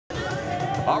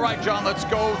All right, John, let's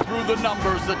go through the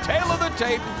numbers, the tail of the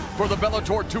tape for the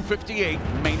Bellator 258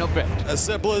 main event. As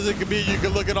simple as it can be, you can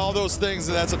look at all those things,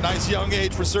 and that's a nice young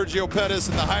age for Sergio Pettis,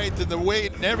 and the height and the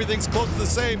weight and everything's close to the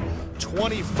same.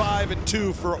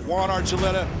 25-2 for Juan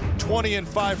Archuleta,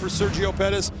 20-5 for Sergio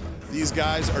Pettis. These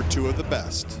guys are two of the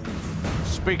best.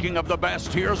 Speaking of the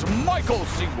best, here's Michael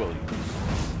C. Williams.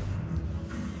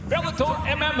 Bellator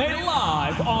MMA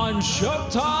live on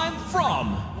Showtime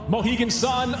from Mohegan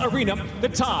Sun Arena. The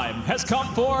time has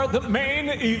come for the main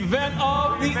event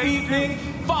of the evening.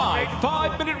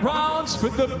 Five-minute rounds for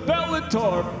the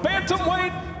Bellator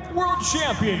Bantamweight World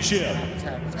Championship.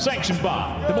 Sanctioned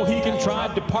by the Mohegan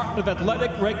Tribe Department of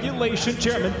Athletic Regulation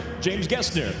Chairman James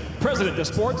Gessner, President of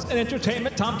Sports and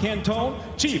Entertainment Tom Cantone,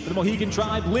 Chief of the Mohegan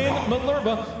Tribe Lynn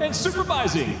Malerba, and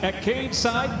supervising at cage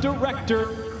side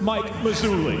Director Mike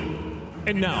Mazzulli.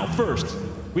 And now, first,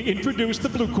 we introduce the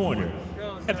blue corner.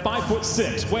 At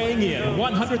 5'6", weighing in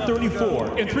 134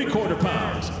 3/4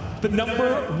 pounds, the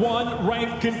 #1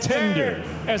 ranked contender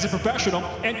as a professional,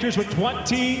 enters with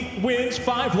 20 wins,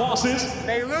 5 losses,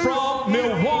 from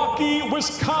Milwaukee,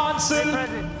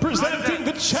 Wisconsin, presenting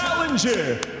the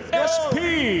challenger,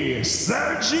 SP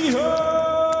Sergio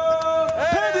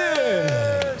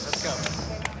Pettis.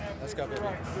 Let's go, baby.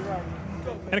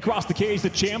 And across the cage, the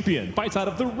champion fights out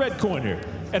of the red corner.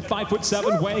 At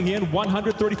 5'7", weighing in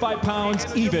 135 pounds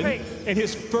even, in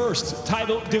his first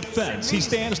title defense. He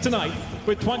stands tonight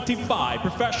with 25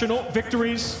 professional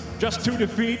victories, just 2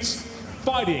 defeats,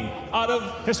 fighting out of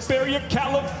Hesperia,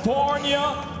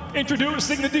 California.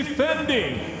 Introducing the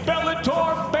defending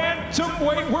Bellator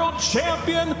Bantamweight World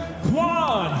Champion,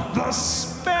 Juan the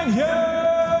Spaniard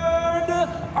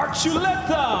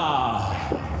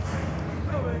Archuleta.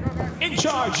 In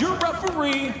charge, your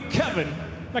referee, Kevin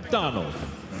McDonald.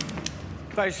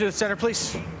 Fighters to the center,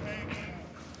 please.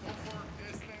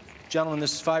 Gentlemen,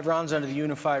 this is 5 rounds under the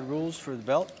unified rules for the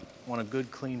belt. Want a good,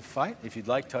 clean fight. If you'd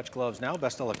like, touch gloves now.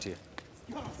 Best of luck to you.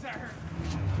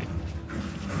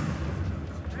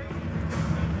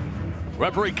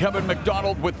 Referee Kevin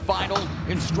McDonald with final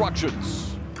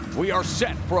instructions. We are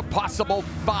set for a possible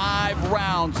 5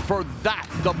 rounds for that,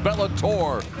 the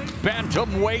Bellator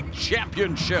Bantamweight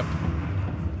Championship.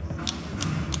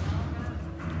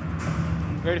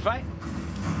 Ready to fight?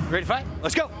 Ready to fight?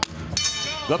 Let's go.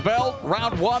 The belt,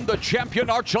 round 1, the champion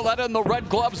Archuleta in the red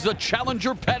gloves, the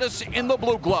challenger Pettis in the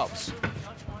blue gloves.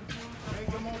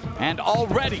 And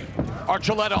already,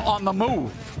 Archuleta on the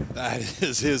move. That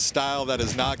is his style. That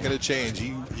is not going to change.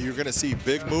 You're going to see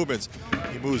big movements.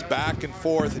 He moves back and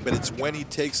forth, but it's when he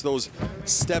takes those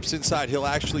steps inside, he'll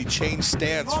actually change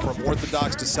stance from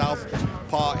orthodox to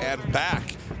southpaw and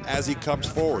back as he comes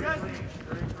forward.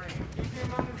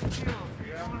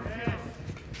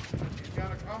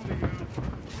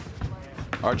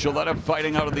 Archuleta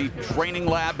fighting out of the training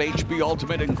lab, HB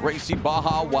Ultimate in Gracie,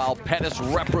 Baja, while Pettis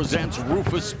represents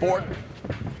Rufus Sport.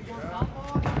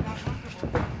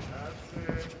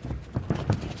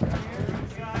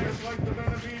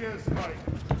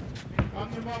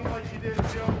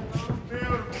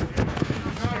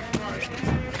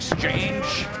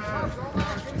 Exchange.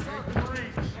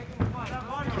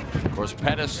 Of course,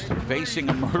 Pettis facing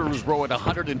a murderer's row at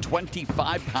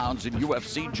 125 pounds in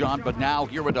UFC, John, but now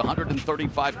here at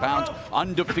 135 pounds,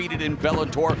 undefeated in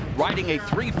Bellator, riding a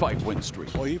 3-fight win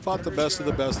streak. Well, he fought the best of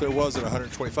the best there was at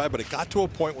 125, but it got to a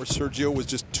point where Sergio was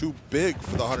just too big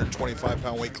for the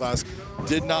 125-pound weight class.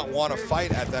 Did not want to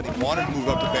fight at that. He wanted to move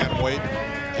up to bantamweight,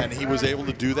 and he was able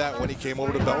to do that when he came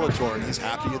over to Bellator, and he's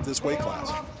happy at this weight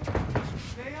class.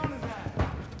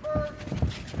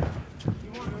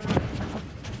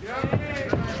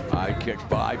 High kick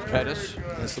by Pettis.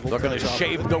 They're going to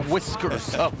shave the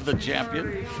whiskers of the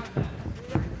champion.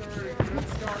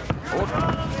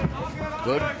 Oh,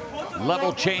 good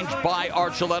level change by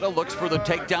Archuleta. Looks for the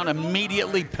takedown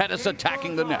immediately. Pettis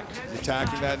attacking the neck.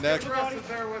 Attacking that neck.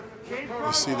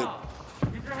 You see that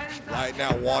right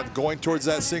now, Juan going towards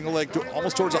that single leg,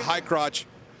 almost towards a high crotch.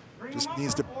 Just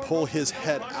needs to pull his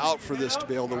head out for this to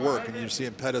be able to work. And you're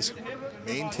seeing Pettis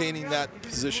maintaining that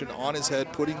position on his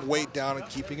head, putting weight down and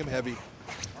keeping him heavy.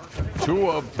 2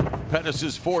 of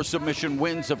Pettis' 4 submission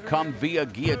wins have come via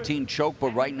guillotine choke,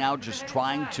 but right now just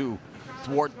trying to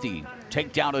thwart the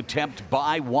takedown attempt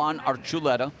by Juan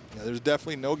Archuleta. Yeah, there's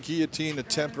definitely no guillotine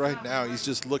attempt right now. He's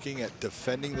just looking at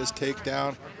defending this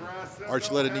takedown.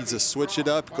 Archuleta needs to switch it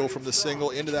up, go from the single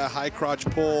into that high crotch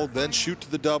pull, then shoot to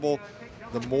the double.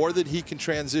 The more that he can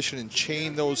transition and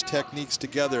chain those techniques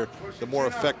together, the more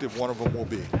effective one of them will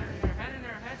be.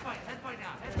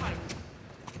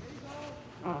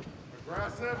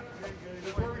 Aggressive.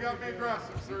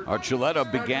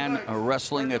 Archuleta began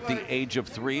wrestling at the age of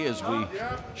 3, as we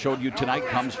showed you tonight.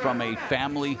 Comes from a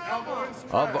family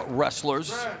of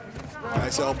wrestlers.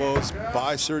 Nice elbows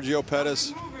by Sergio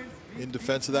Pettis in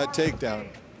defense of that takedown.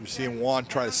 You're seeing Juan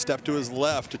try to step to his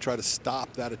left to try to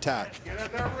stop that attack.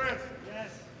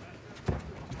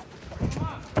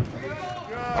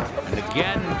 And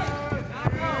again,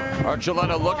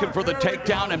 Archuleta looking for the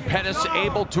takedown, and Pettis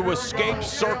able to escape,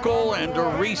 circle, and to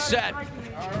reset.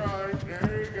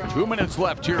 2 minutes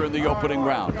left here in the opening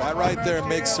round. That right there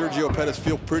makes Sergio Pettis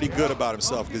feel pretty good about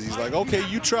himself, because he's like, okay,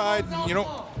 you tried, you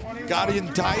know, got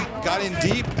in tight, got in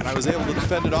deep, and I was able to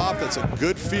defend it off. That's a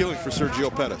good feeling for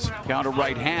Sergio Pettis. Counter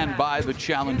right hand by the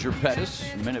challenger Pettis.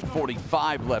 Minute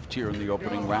 45 left here in the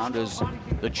opening round, as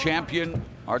the champion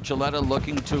Archuleta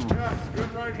looking to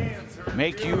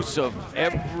make use of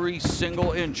every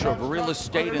single inch of real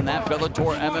estate in that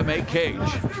Bellator MMA cage.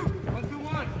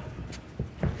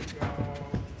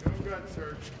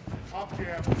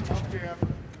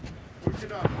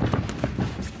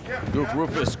 Duke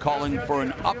Rufus calling for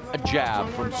an up jab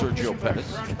from Sergio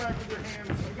Pettis.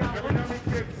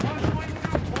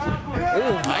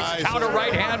 Oh, nice counter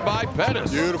right hand by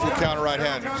Pettis. Beautiful counter right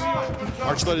hand.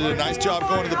 Archuleta did a nice job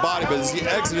going to the body, but as he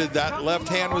exited, that left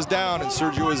hand was down, and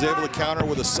Sergio was able to counter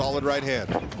with a solid right hand.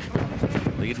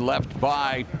 Lead left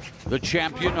by the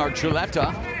champion,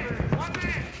 Archuleta.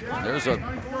 There's a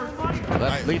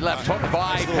lead left hook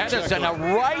by Pettis, and a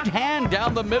right hand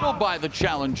down the middle by the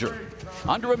challenger.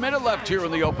 Under a minute left here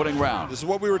in the opening round. This is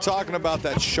what we were talking about,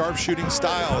 that sharpshooting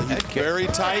style. He's very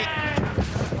tight.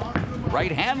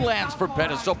 Right hand lands for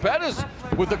Pettis. So Pettis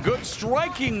with a good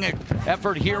striking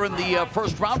effort here in the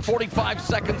first round. 45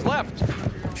 seconds left.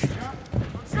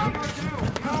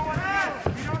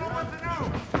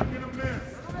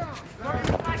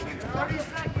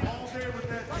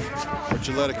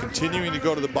 Archuleta continuing to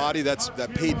go to the body. That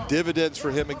paid dividends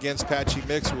for him against Patchy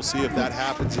Mix. We'll see if that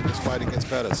happens in this fight against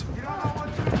Pettis.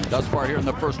 Thus far here in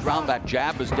the first round, that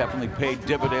jab has definitely paid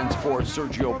dividends for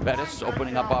Sergio Pettis,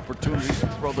 opening up opportunities to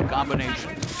throw the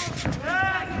combination.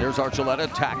 There's Archuleta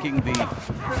attacking the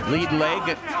lead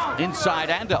leg inside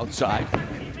and outside.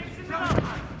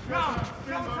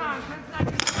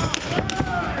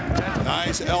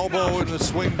 Nice elbow in the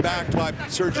swing back by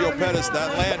Sergio Pettis.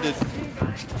 That landed.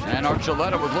 And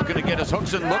Archuleta was looking to get his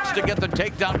hooks and looks to get the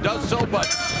takedown, does so, but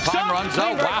time runs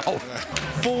out. Wow.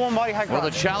 Well, the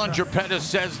challenger Pettis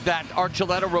says that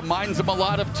Archuleta reminds him a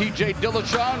lot of TJ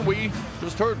Dillashaw. We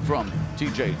just heard from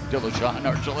TJ Dillashaw in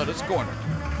Archuleta's corner.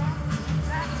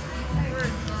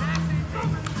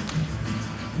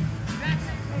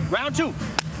 Round 2.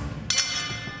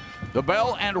 The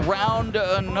bell and round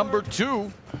number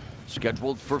 2,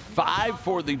 scheduled for 5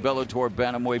 for the Bellator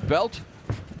Bantamweight belt.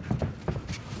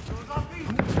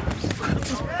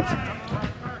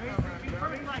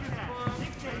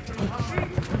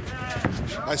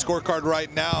 My scorecard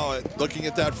right now, looking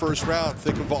at that first round,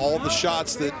 think of all the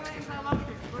shots that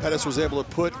Pettis was able to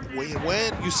put. When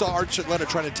you saw Archuleta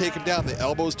trying to take him down, the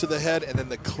elbows to the head and then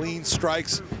the clean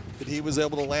strikes that he was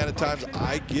able to land at times,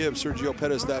 I give Sergio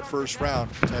Pettis that first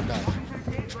round 10-9.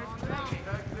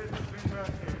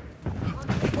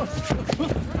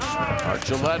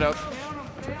 Archuleta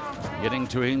getting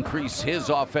to increase his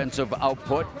offensive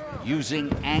output,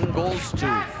 using angles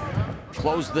to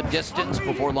close the distance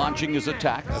before launching his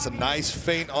attack. That's a nice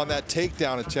feint on that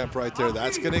takedown attempt right there.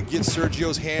 That's going to get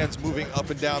Sergio's hands moving up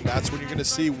and down. That's when you're going to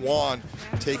see Juan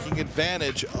taking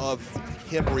advantage of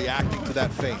him reacting to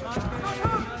that feint.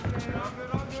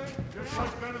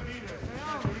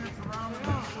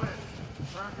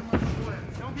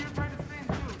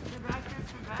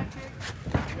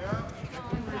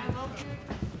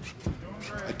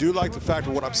 I do like the fact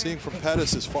of what I'm seeing from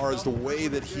Pettis as far as the way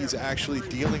that he's actually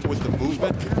dealing with the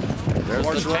movement.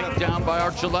 There's the takedown by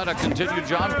Archuleta. Continue,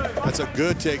 John. That's a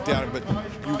good takedown, but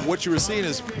what you were seeing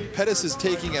is Pettis is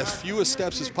taking as few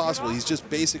steps as possible. He's just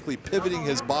basically pivoting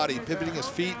his body, pivoting his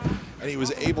feet, and he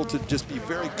was able to just be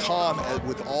very calm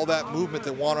with all that movement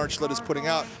that Juan Archuleta is putting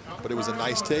out. But it was a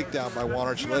nice takedown by Juan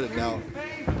Archuleta. Now,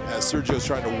 as Sergio's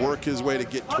trying to work his way to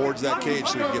get towards that cage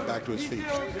so he can get back to his feet.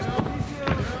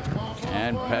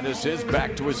 And Pettis is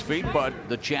back to his feet, but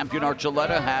the champion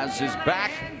Archuleta has his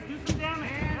back.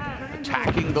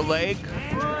 Attacking the leg.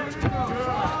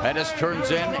 Pettis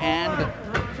turns in and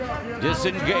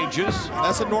disengages.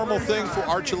 That's a normal thing for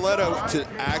Archuleta to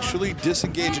actually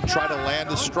disengage and try to land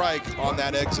a strike on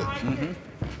that exit.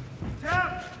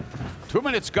 2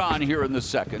 minutes gone here in the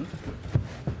second.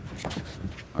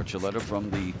 Archuleta from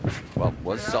the, well,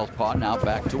 was southpaw, now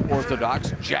back to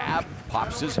orthodox. Jab,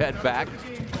 pops his head back.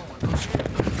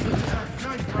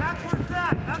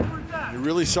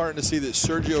 really starting to see that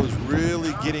Sergio is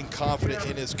really getting confident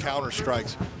in his counter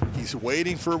strikes. He's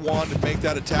waiting for Juan to make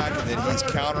that attack, and then he's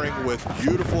countering with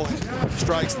beautiful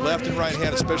strikes, left and right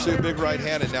hand, especially a big right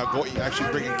hand, and now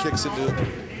actually bringing kicks into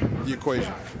the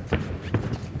equation.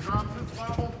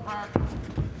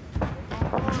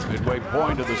 Midway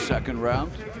point of the second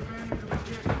round.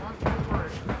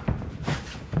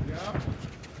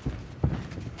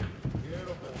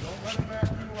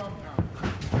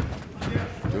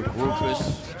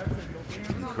 Rufus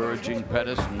encouraging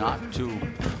Pettis not to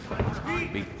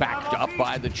be backed up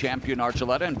by the champion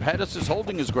Archuleta, and Pettis is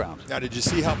holding his ground. Now, did you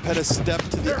see how Pettis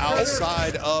stepped to the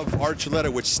outside of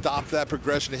Archuleta, which stopped that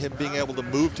progression of him being able to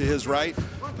move to his right,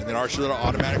 and then Archuleta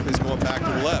automatically is going back to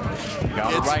the left.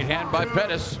 Got a right hand by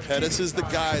Pettis. Pettis is the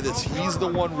guy he's the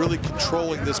one really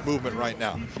controlling this movement right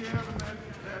now.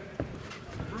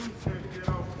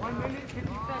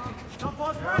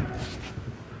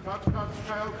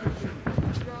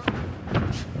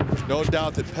 There's no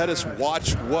doubt that Pettis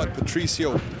watched what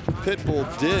Patricio Pitbull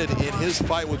did in his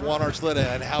fight with Juan Archuleta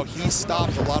and how he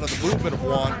stopped a lot of the movement of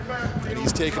Juan, and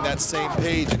he's taken that same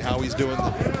page and how he's doing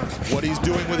what he's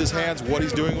doing with his hands, what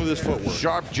he's doing with his footwork.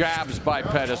 Sharp jabs by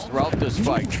Pettis throughout this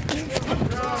fight.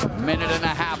 Minute and a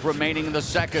half remaining in the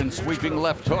second. Sweeping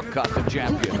left hook caught the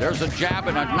champion. There's a jab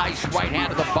and a nice right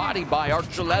hand to the body by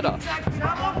Archuleta.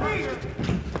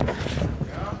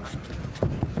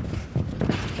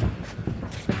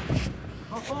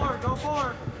 Go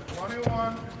forward.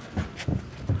 21.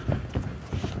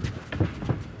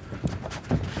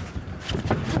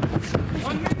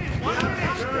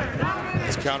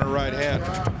 Nice counter right hand.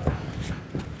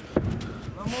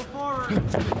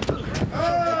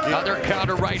 Another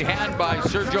counter right hand by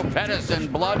Sergio Pettis,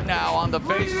 and blood now on the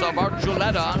face of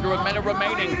Archuleta under a minute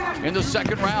remaining in the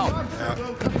second round. Yeah.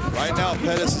 Right now,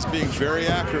 Pettis is being very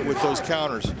accurate with those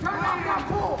counters.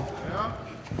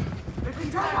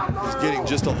 He's getting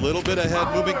just a little bit of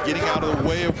head movement, getting out of the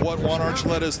way of what Juan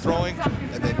Archuleta is throwing,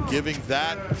 and then giving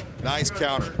that nice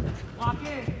counter.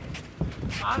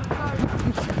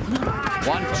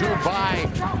 1-2 by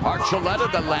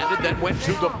Archuleta that landed, then went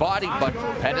to the body, but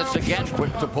Pettis again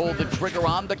quick to pull the trigger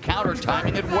on the counter,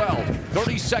 timing it well.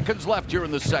 30 seconds left here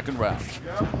in the second round.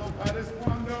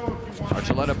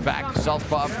 Archuleta back,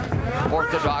 southpaw,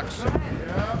 orthodox.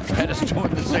 Pettis doing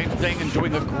the same thing and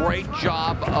doing a great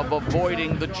job of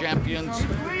avoiding the champion's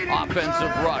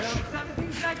offensive rush.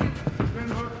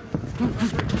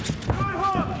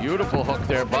 Beautiful hook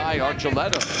there by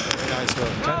Archuleta. Nice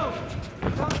hook.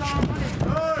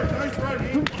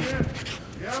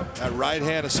 That right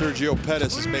hand of Sergio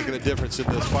Pettis is making a difference in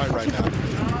this fight right now.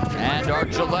 And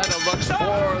Archuleta looks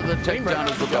for the takedown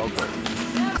of the belt.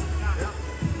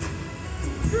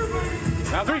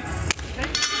 Round three.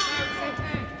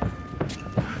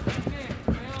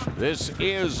 This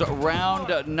is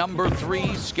round number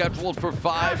 3, scheduled for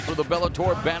 5 for the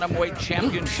Bellator Bantamweight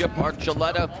Championship.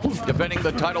 Archuleta defending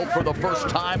the title for the first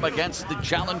time against the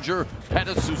challenger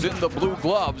Pettis, who's in the blue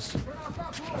gloves.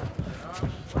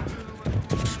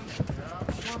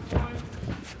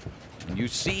 And you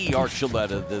see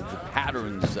Archuleta, the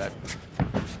patterns that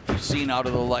you've seen out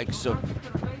of the likes of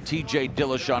TJ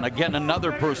Dillashaw. Again,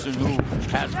 another person who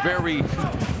has very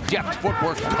deft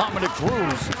footwork, Dominic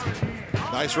Cruz.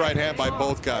 Nice right hand by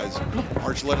both guys.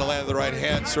 Archuleta landed the right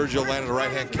hand, Sergio landed the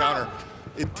right hand counter.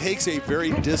 It takes a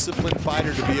very disciplined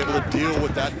fighter to be able to deal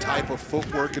with that type of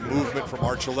footwork and movement from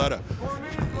Archuleta.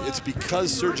 It's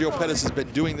because Sergio Pettis has been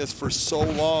doing this for so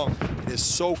long and is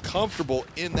so comfortable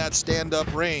in that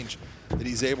stand-up range that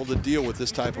he's able to deal with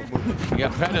this type of movement. Yeah,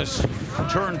 Pettis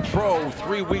turned pro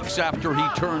 3 weeks after he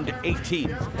turned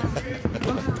 18.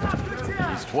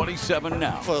 He's 27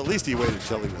 now. Well, at least he waited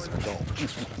until he was an adult.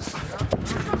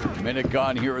 Minute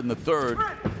gone here in the third.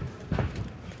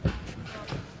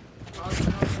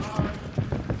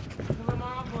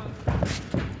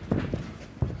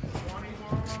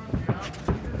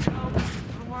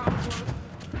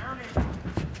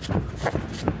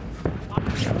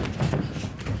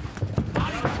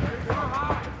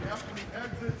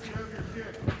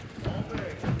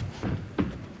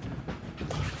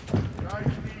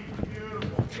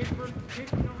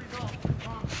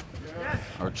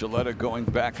 Archuleta going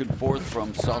back and forth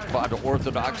from southpaw to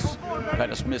orthodox.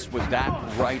 Pettis missed with that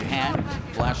right hand.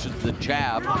 Flashes the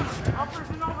jab.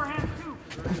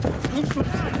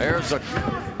 There's a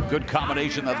good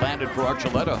combination that landed for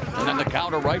Archuleta. And then the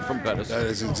counter right from Pettis. That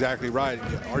is exactly right.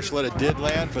 Archuleta did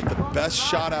land, but the best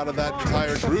shot out of that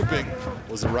entire grouping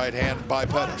was the right hand by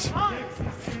Pettis.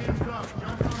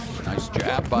 Nice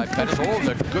jab by Pettis. Oh,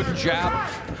 the good jab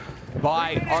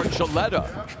by Archuleta.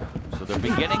 So they're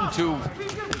beginning to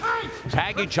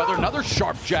tag each other. Another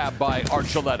sharp jab by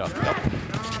Archuleta.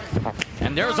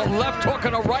 And there's a left hook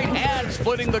and a right hand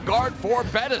splitting the guard for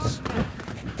Pettis.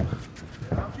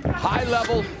 High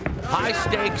level, high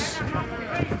stakes.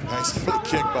 Nice little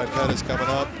kick by Pettis coming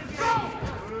up.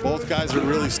 Both guys are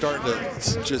really starting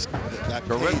to just,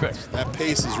 that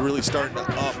pace is really starting to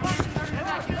up.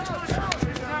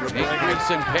 Increase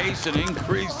in pace, an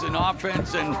increase in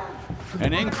offense, and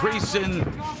an increase in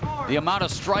the amount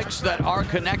of strikes that are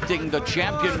connecting. The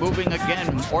champion moving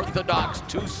again, orthodox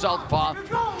to southpaw,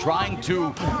 trying to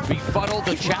befuddle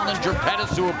the challenger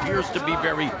Pettis, who appears to be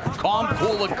very calm,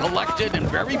 cool, and collected, and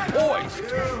very poised.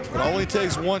 It only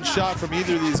takes one shot from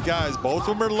either of these guys. Both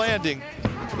of them are landing.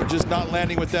 They're just not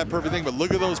landing with that perfect thing. But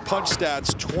look at those punch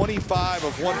stats. 25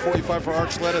 of 145 for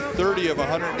Archuleta, 30 of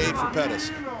 108 for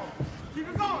Pettis.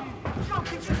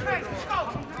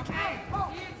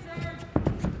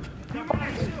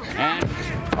 And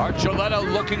Archuleta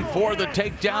looking for the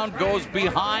takedown, goes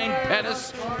behind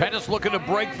Pettis. Pettis looking to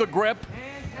break the grip.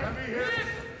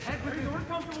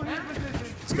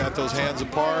 He's got those hands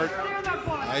apart.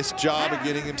 Nice job of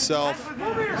getting himself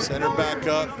centered back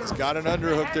up. He's got an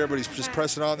underhook there, but he's just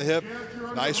pressing on the hip.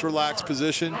 Nice relaxed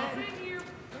position.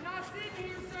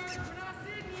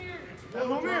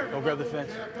 Go grab the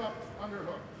fence.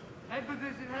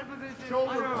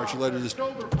 Archuleta just,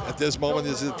 at this moment,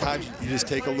 this is the time you just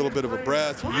take a little bit of a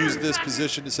breath. Use this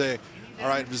position to say, all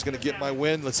right, I'm just going to get my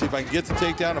win. Let's see if I can get the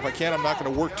takedown. If I can't, I'm not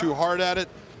going to work too hard at it.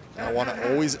 And I want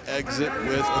to always exit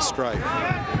with a strike.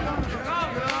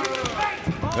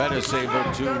 Pettis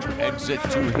able to exit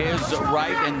to his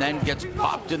right and then gets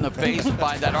popped in the face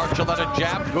by that Archuleta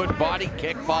jab. Good body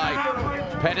kick by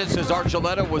Pettis as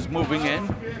Archuleta was moving in.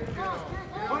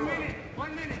 1 minute.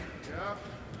 1 minute.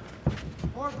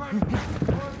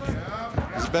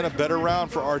 It's been a better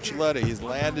round for Archuleta. He's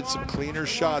landed some cleaner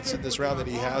shots in this round than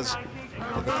he has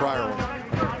in the prior one.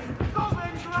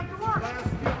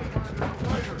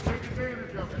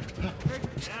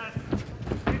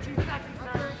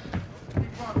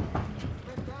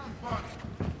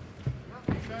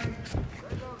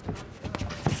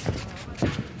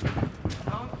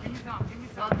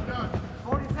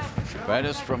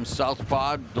 Pettis from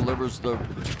southpaw delivers the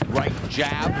right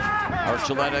jab.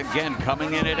 Archuleta again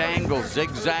coming in at angles,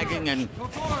 zigzagging and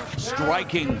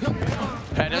striking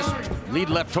Pettis. Lead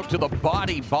left hook to the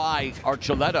body by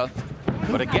Archuleta,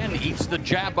 but again eats the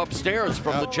jab upstairs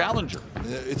from the challenger.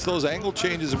 It's those angle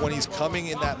changes when he's coming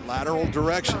in that lateral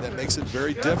direction that makes it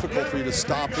very difficult for you to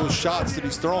stop those shots that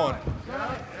he's throwing.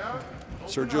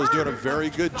 Sergio's doing a very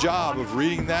good job of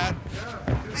reading that,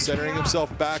 centering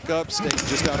himself back up, staying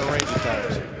just out of range at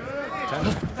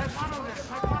times.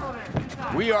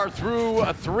 We are through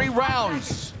 3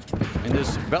 rounds in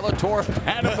this Bellator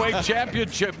Bantamweight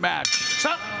Championship match.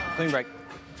 Clean break.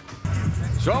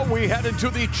 So we head into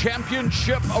the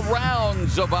championship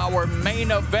rounds of our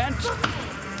main event.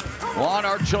 Juan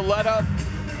Archuleta,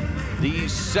 the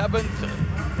 7th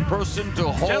person to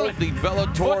hold the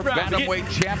Bellator Bantamweight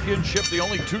Championship. The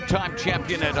only 2-time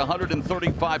champion at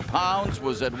 135 pounds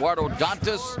was Eduardo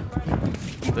Dantas.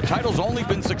 The title's only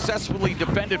been successfully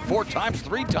defended 4 times,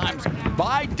 3 times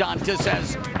by Dantas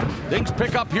as things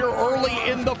pick up here early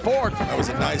in the 4th. That was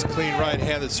a nice clean right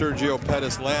hand that Sergio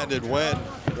Pettis landed when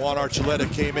Juan Archuleta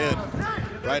came in.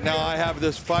 Right now I have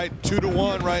this fight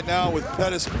 2-1 right now with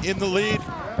Pettis in the lead.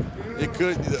 It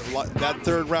could, that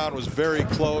 3rd round was very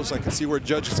close. I can see where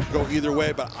judges could go either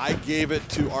way, but I gave it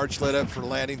to Archuleta for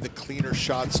landing the cleaner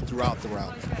shots throughout the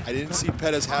round. I didn't see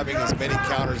Pettis having as many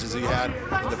counters as he had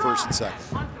in the 1st and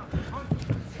 2nd.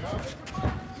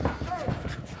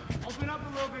 Open up a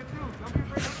little bit too. Don't be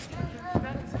afraid.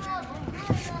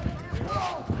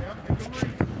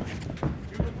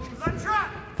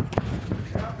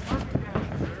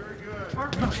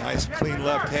 Nice clean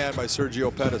left hand by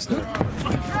Sergio Pettis there.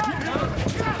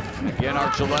 Again,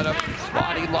 Archuleta,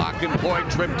 body lock, employed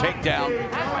trim takedown,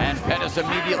 and Pettis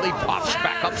immediately pops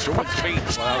back up to his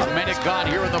feet. A minute gone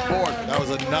here in the 4th. That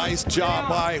was a nice job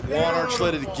by Juan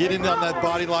Archuleta to get in on that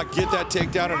body lock, get that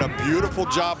takedown, and a beautiful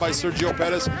job by Sergio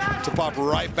Pettis to pop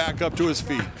right back up to his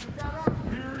feet.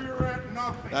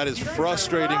 That is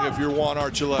frustrating if you're Juan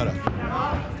Archuleta.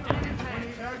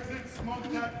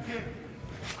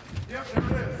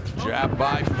 Jab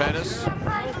by Pettis.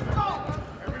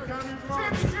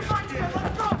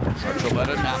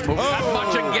 Archuleta not moving that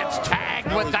much and gets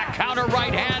tagged with that counter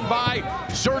right hand by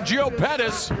Sergio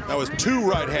Pettis. That was 2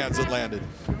 right hands that landed.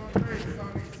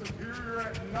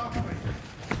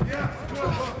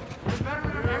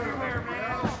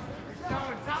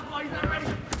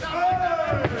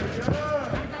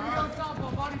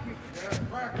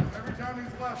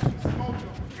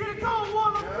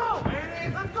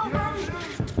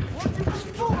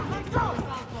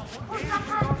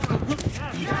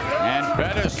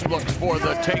 Pettis looks for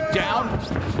the takedown.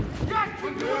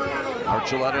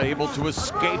 Archuleta able to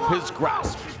escape his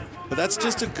grasp. But that's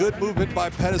just a good movement by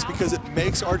Pettis because it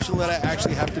makes Archuleta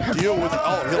actually have to deal with,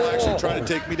 oh, he'll actually try to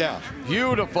take me down.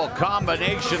 Beautiful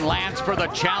combination lands for the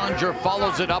challenger,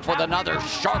 follows it up with another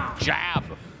sharp jab.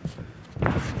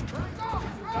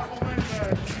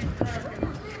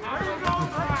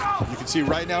 You can see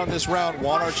right now in this round,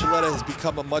 Juan Archuleta has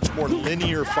become a much more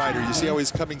linear fighter. You see how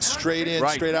he's coming straight in,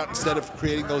 straight out, instead of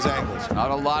creating those angles. Not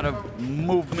a lot of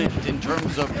movement in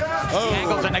terms of the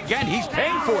angles, and again, he's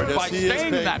paying for it by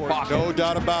staying in that pocket. No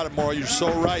doubt about it, Mauro. You're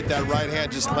so right. That right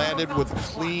hand just landed with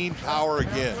clean power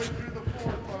again.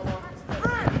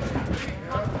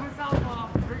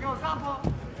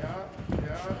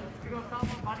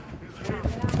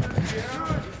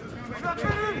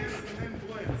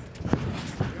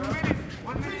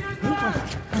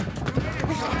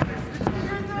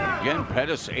 Again,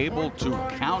 Pettis able to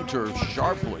counter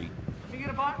sharply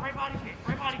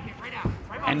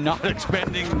and not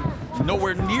expending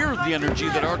nowhere near the energy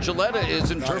that Archuleta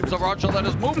is in terms of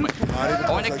Archuleta's movement.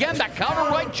 Oh, and again, that counter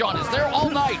right, John, is there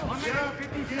all night.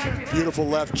 Beautiful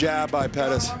left jab by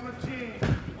Pettis.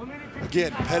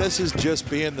 Again, Pettis is just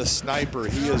being the sniper.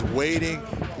 He is waiting,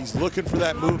 he's looking for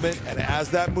that movement, and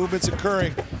as that movement's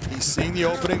occurring, he's seeing the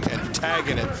opening and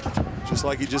tagging it, just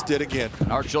like he just did again.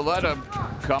 Archuleta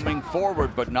coming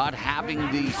forward, but not having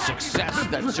the success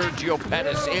that Sergio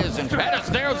Pettis is. And Pettis,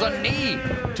 there's a knee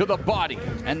to the body,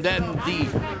 and then the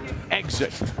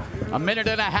exit. A minute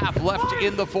and a half left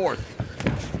in the fourth.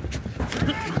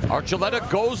 Archuleta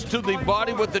goes to the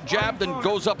body with the jab, then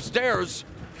goes upstairs.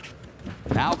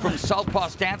 Now from southpaw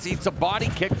stance, eats a body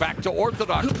kick back to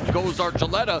orthodox. Goes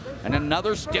Archuleta, and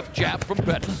another stiff jab from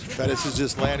Pettis. Pettis is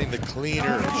just landing the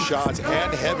cleaner shots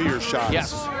and heavier shots.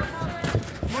 Yes.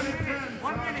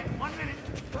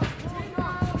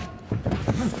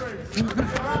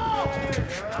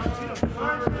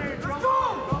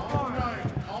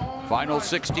 Final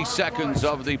 60 seconds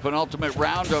of the penultimate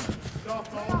round of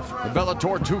the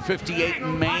Bellator 258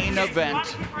 main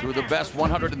event. Two of the best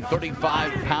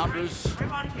 135-pounders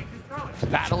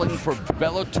battling for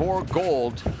Bellator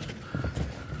gold.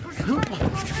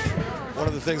 One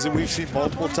of the things that we've seen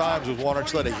multiple times with Juan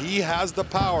Archuleta, he has the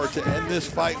power to end this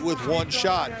fight with one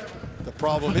shot. The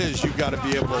problem is you've got to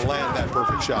be able to land that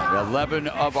perfect shot. 11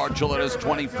 of Archuleta's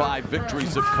 25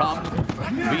 victories have come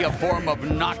via form of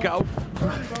knockout.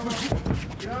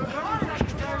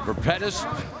 For Pettis,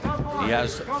 he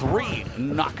has 3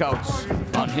 knockouts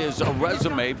on his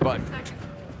resume, but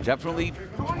definitely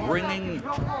bringing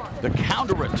the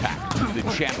counterattack to the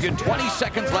champion. 20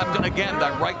 seconds left, and again,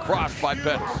 that right cross by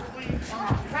Pettis.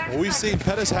 Well, we've seen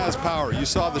Pettis has power. You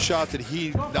saw the shot that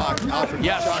he knocked Alfred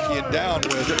Chakian down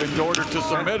with in order to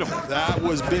submit him. That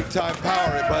was big-time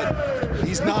power, but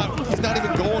he's not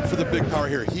even going for the big power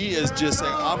here. He is just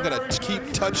saying, I'm going to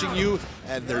keep touching you,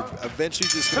 and they're eventually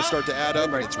just going to start to add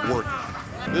up, and it's working.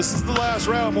 This is the last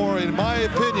round, Mauro. In my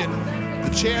opinion, the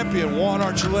champion, Juan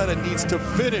Archuleta, needs to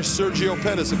finish Sergio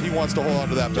Pettis if he wants to hold on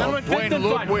to that belt. Wayne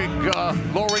Ludwig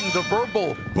lowering the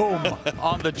verbal boom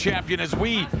on the champion as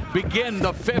we begin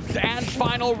the 5th and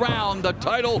final round. The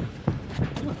title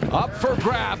up for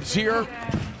grabs here.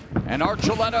 And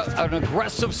Archuleta, an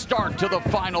aggressive start to the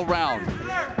final round.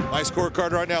 My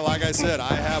scorecard right now, like I said,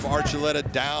 I have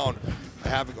Archuleta down. I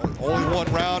have only one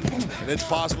round, and it's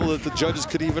possible that the judges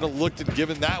could even have looked and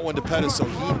given that one to Pettis, so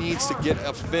he needs to get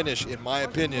a finish, in my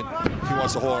opinion, if he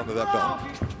wants to hold on to that belt.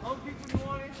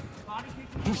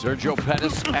 Sergio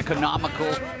Pettis,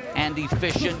 economical and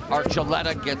efficient.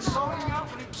 Archuleta gets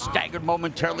staggered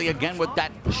momentarily again with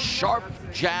that sharp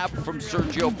jab from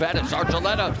Sergio Pettis.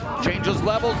 Archuleta changes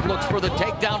levels, looks for the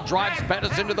takedown, drives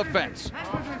Pettis into the fence.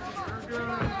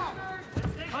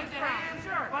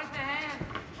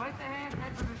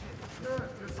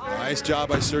 Nice job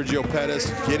by Sergio Pettis.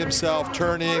 Get himself,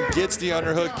 turn in, gets the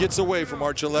underhook, gets away from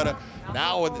Archuleta.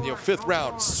 Now in the 5th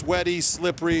round, sweaty,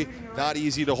 slippery, not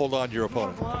easy to hold on to your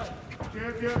opponent.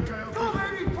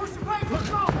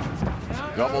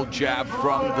 Double jab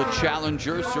from the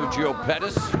challenger, Sergio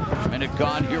Pettis. Minute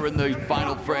gone here in the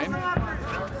final frame.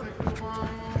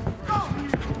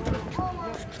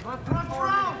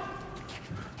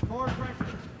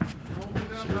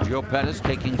 Sergio Pettis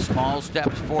taking small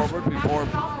steps forward before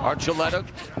Archuleta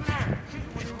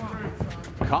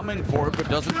coming forward, but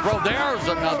doesn't throw. There's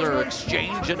another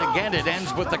exchange, and again, it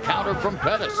ends with the counter from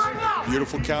Pettis.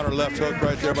 Beautiful counter left hook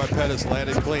right there by Pettis,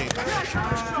 landed clean.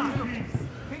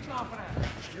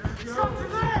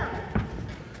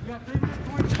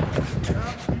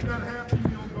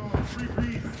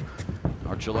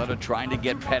 Archuleta trying to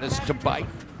get Pettis to bite.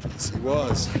 Yes, he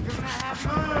was.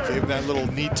 Gave him that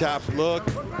little knee tap look,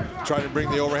 trying to bring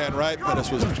the overhand right.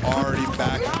 Pettis was already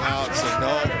backing out, saying,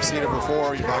 no, I've seen it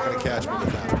before. You're not going to catch me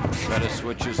with that. Pettis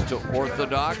switches to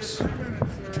orthodox.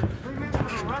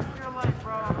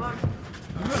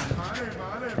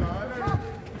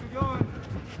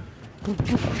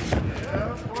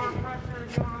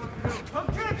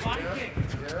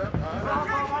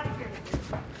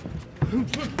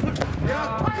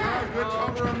 Good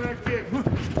cover on that kick.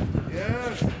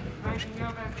 Yes. Nice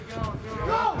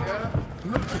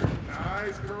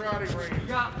karate range. You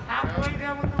got halfway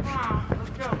down with the round.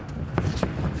 Let's go.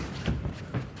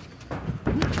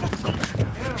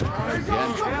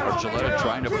 Again, Archuleta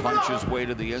trying to punch his way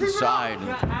to the inside.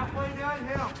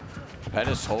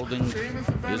 Pettis holding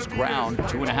his ground.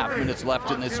 2.5 minutes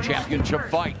left in this championship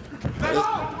fight.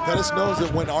 Pettis knows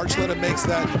that when Archuleta makes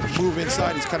that move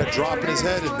inside, he's kind of dropping his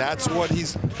head, and that's what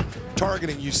he's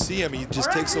targeting. You see him, he just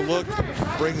takes a look,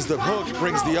 brings the hook,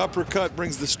 brings the uppercut,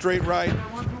 brings the straight right.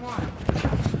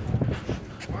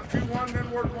 1-2-1,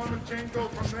 then work on the chain go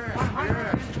from there.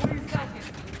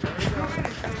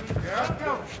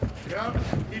 Yeah.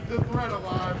 Keep the thread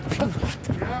alive.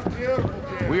 Yeah, beautiful.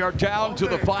 We are down to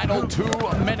the final 2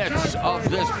 minutes of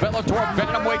this Bellator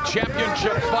Bantamweight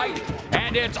Championship fight,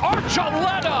 and it's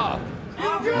Archuleta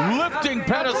lifting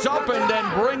Pettis up and then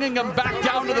bringing him back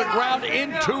down to the ground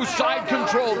into side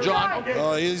control, John.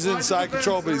 He's in side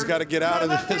control, but he's got to get out of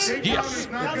this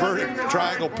inverted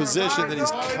triangle position that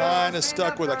he's kind of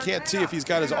stuck with. I can't see if he's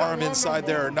got his arm inside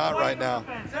there or not right now.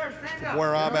 From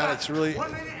where I'm at, it's really,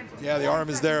 yeah, the arm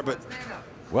is there, but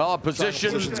well, a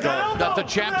position that the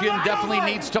champion definitely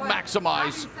needs to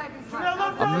maximize.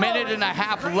 1.5 minutes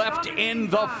left in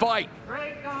the fight.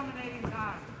 Great dominating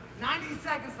time. 90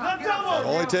 seconds left. it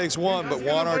only takes one, but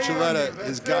Juan Archuleta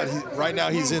has got, right now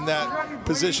he's in that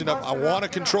position of, I want to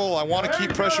control, I want to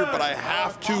keep pressure, but I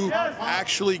have to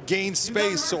actually gain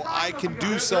space so I can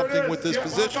do something with this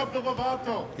position.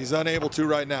 He's unable to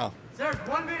right now. Serge,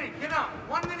 1 minute, get up.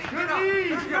 1 minute, get up.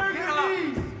 Sergio, get up.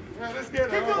 Yeah, let's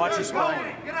get up. Watch your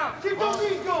spine. Get up. Keep those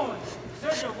knees going.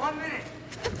 Sergio, 1 minute.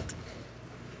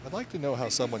 I'd like to know how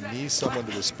someone knees someone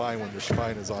to the spine when their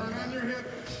spine is on the mat.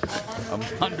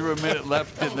 Under a minute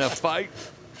left in the fight.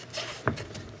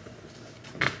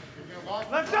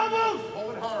 Left elbows.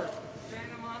 Hold it hard.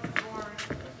 Stand them up.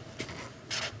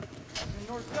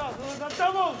 North south. Left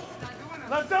elbows.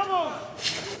 Left elbows.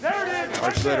 There it is.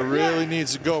 Archuleta really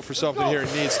needs to go for something here.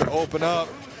 He needs to open up.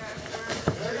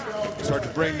 Start to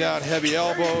bring down heavy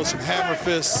elbows, some hammer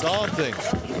fists, something.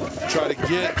 Try to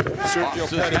get Sergio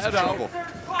Pettis in trouble.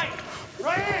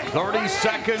 30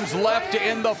 seconds left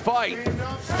in the fight.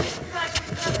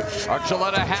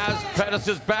 Archuleta has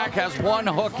Pettis' back, has one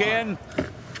hook in.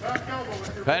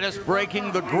 Pettis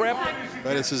breaking the grip.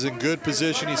 Pettis is in good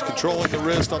position. He's controlling the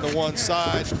wrist on the one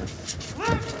side.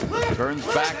 Turns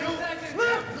back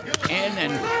in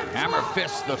and hammer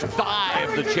fists the thigh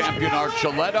of the champion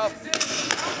Archuleta.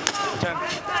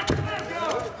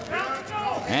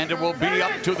 And it will be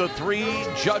up to the 3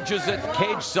 judges at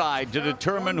cage side to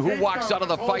determine who walks out of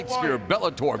the fight sphere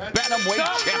Bellator Bantamweight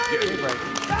champion.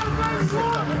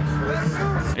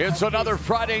 It's another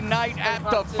Friday night at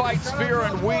the fight sphere,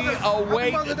 and we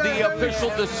await the official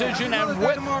decision. And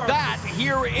with that,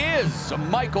 here is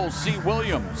Michael C.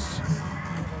 Williams.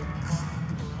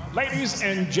 Ladies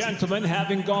and gentlemen,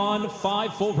 having gone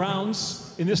 5 full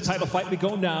rounds in this title fight, we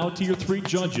go now to your 3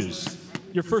 judges.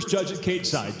 Your first judge at cage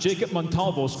side, Jacob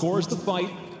Montalvo, scores the fight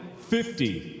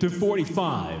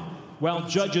 50-45, while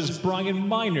judges Brian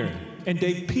Miner and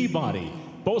Dave Peabody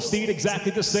both see it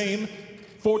exactly the same,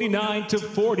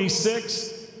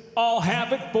 49-46. All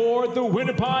have it for the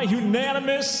winner by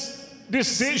unanimous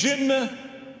decision.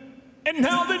 And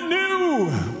now the new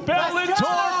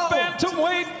Bellator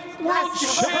Bantamweight World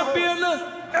Champion,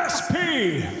 SP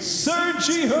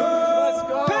Sergio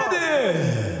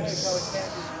Pettis.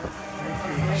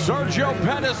 Sergio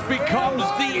Pettis becomes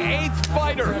the 8th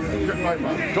fighter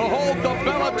to hold the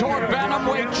Bellator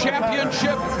Bantamweight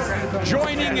Championship,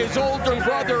 joining his older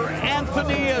brother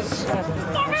Anthony as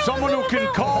someone who can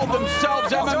call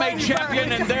themselves MMA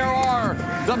champion, and there are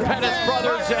the Pettis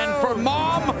brothers. And for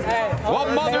Mom, well,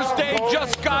 Mother's Day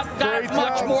just got that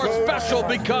much more special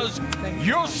because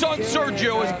your son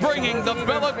Sergio is bringing the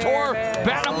Bellator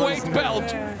Bantamweight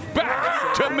belt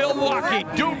back to Milwaukee.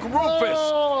 Duke Rufus,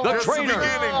 the trainer,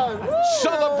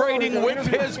 celebrating with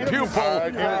his pupil.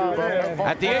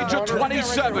 At the age of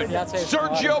 27,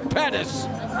 Sergio Pettis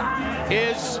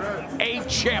is a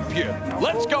champion.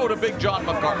 Let's go to Big John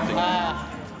McCarthy.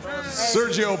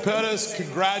 Sergio Pettis,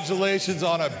 congratulations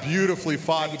on a beautifully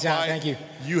fought Thank you, John. fight. Thank you.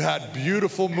 You had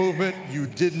beautiful movement. You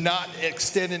did not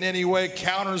extend in any way.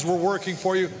 Counters were working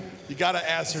for you. You got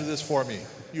to answer this for me.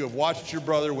 You have watched your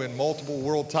brother win multiple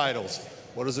world titles.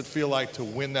 What does it feel like to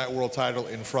win that world title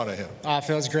in front of him? It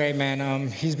feels great, man.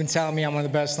 He's been telling me I'm one of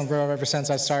the best in the world ever since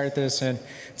I started this, and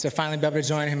to finally be able to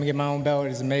join him and get my own belt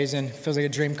is amazing. It feels like a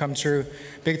dream come true.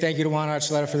 Big thank you to Juan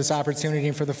Archuleta for this opportunity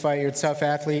and for the fight. You're a tough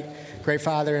athlete, great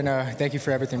father, and thank you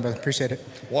for everything, brother. Appreciate it.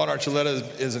 Juan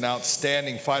Archuleta is an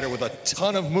outstanding fighter with a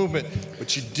ton of movement,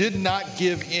 but you did not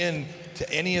give in to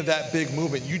any of that big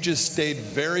movement. You just stayed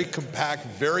very compact,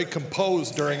 very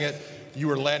composed during it. You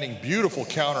were landing beautiful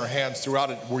counter hands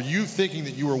throughout it. Were you thinking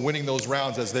that you were winning those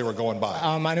rounds as they were going by?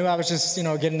 I knew I was just,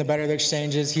 getting the better of the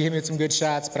exchanges. He hit me with some good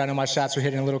shots, but I know my shots were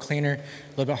hitting a little cleaner, a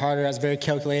little bit harder. I was very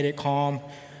calculated, calm.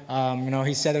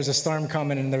 He said there was a storm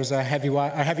coming and there was a heavy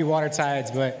water tides,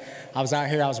 but I was out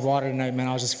here, I was water tonight, man.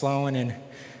 I was just flowing, and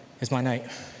it's my night.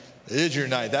 It is your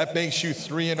night. That makes you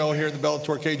 3-0 here in the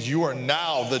Bellator cage. You are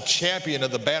now the champion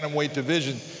of the bantamweight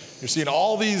division. You're seeing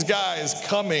all these guys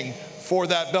coming for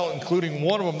that belt, including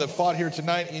one of them that fought here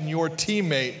tonight in your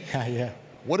teammate. Yeah.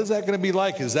 What is that going to be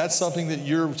like? Is that something that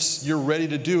you're ready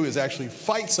to do, is actually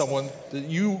fight someone that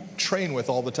you train with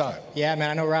all the time? Yeah, man,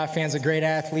 I know Rafan's a great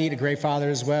athlete, a great father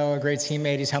as well, a great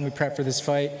teammate. He's helped me prep for this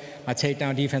fight. My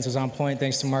takedown defense was on point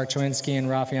thanks to Mark Chowinski and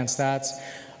Rafi on stats.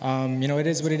 It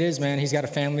is what it is, man. He's got a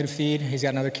family to feed. He's got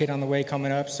another kid on the way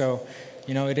coming up, so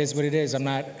it is what it is. I'm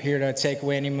not here to take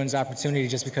away anyone's opportunity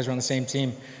just because we're on the same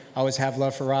team. I always have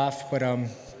love for Raf, but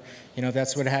if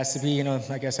that's what it has to be,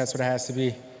 I guess that's what it has to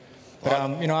be.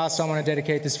 But also I want to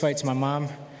dedicate this fight to my mom.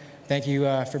 Thank you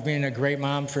for being a great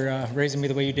mom, for raising me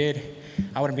the way you did.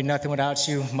 I wouldn't be nothing without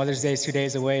you. Mother's Day is 2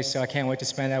 days away, so I can't wait to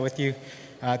spend that with you.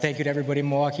 Thank you to everybody in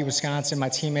Milwaukee, Wisconsin, my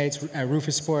teammates at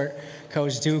Rufus Sport,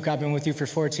 Coach Duke. I've been with you for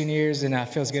 14 years, and it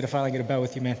feels good to finally get a belt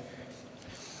with you, man.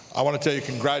 I want to tell you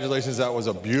congratulations. That was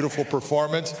a beautiful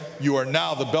performance. You are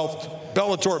now the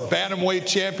Bellator Bantamweight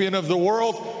Champion of the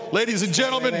world. Ladies and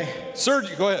gentlemen,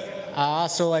 Sergio, go ahead. I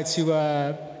also like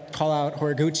to call out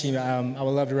Horiguchi. I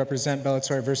would love to represent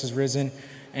Bellator versus Risen.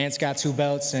 Ant's got 2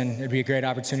 belts, and it'd be a great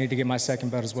opportunity to get my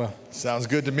 2nd belt as well. Sounds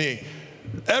good to me.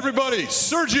 Everybody,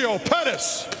 Sergio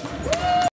Pettis.